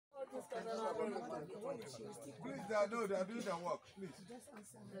Please, they are doing the work. Please.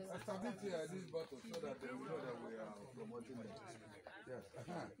 Establish this bottle so that they will know that we are promoting it. Yes.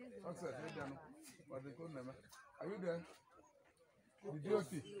 Are you there? The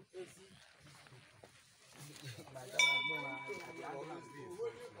DOT.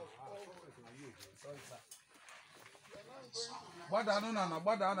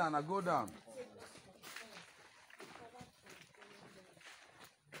 Badana, go down.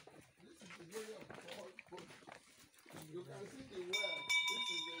 You can see the well. This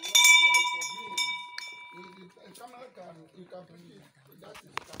is the well of life for me. The camera you can picture that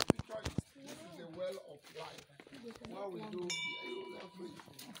is can picture it. This is the well of life. What we do,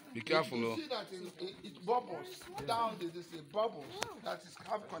 be careful. You see that it bubbles down. There is a bubble that is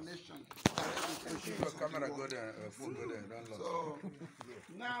have connection. Keep your camera go there, phone go there. So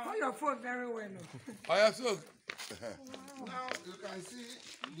now, hold your phone very well. Oh yeah, so now you can see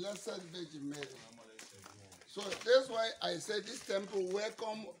Blessed Virgin Mary. So that's why I said this temple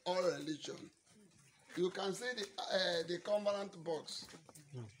welcome all religion. You can see the covenant box.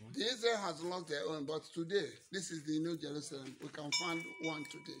 The Israel has lost their own, but today, this is the New Jerusalem. We can find one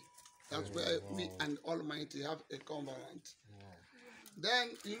today. That's where we and Almighty have a covenant. Then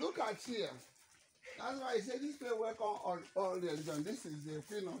you look at here. That's why I say this place welcome all religion. This is the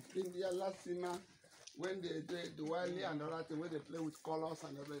Queen of India, last summer, when they do the Wali and other thing, where they play with colors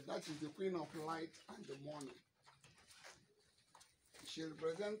and everything. That is the Queen of Light and the Morning. She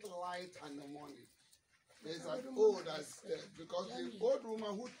represents light and the morning. There's an old because the old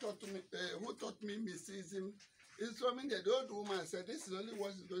woman who taught me mysticism is from India. The old woman said, "This is only what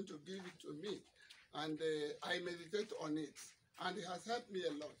is going to give it to me," and I meditate on it, and it has helped me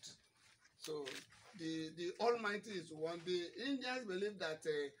a lot. So the Almighty is one. The Indians believe that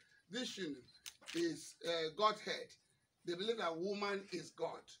Vishnu is Godhead. They believe that woman is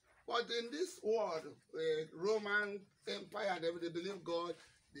God. But in this world, Roman Empire, they believe God,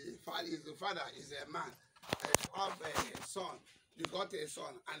 the father is a man. Have a son, you got a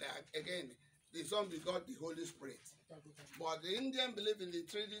son, and again, the son begot the Holy Spirit. But the Indian believe in the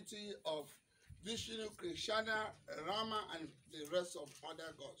Trinity of Vishnu, Krishna, Rama, and the rest of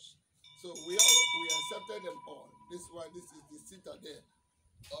other gods. So we accepted them all. This is why this is the citadel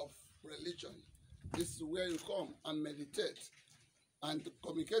of religion. This is where you come and meditate and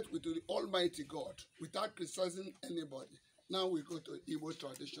communicate with the Almighty God without criticizing anybody. Now we go to Igbo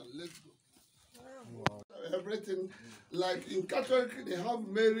tradition. Let's go. Wow. Everything, like in Catholic, they have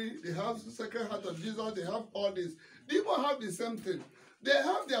Mary, they have Sacred Heart of Jesus, they have all this. The Igbo have the same thing. They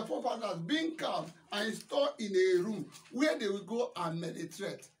have their forefathers being carved and stored in a room where they will go and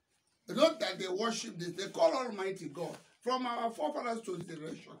meditate. Not that they worship this, they call Almighty God from our forefathers to the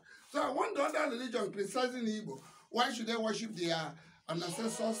generation. So I want the other religion criticizing Igbo. Why should they worship their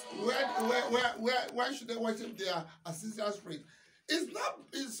ancestors? Why should they worship their ancestral spirit?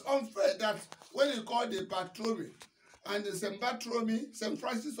 It's unfair that when you call the Bartholomew and the St. Bartholomew, St.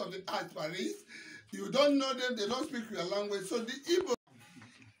 Francis of the Art Paris, you don't know them, they don't speak your language. So the Igbo.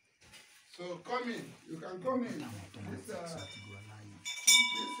 So come in, you can come in. This is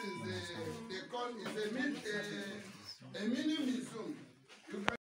they call it a mini museum.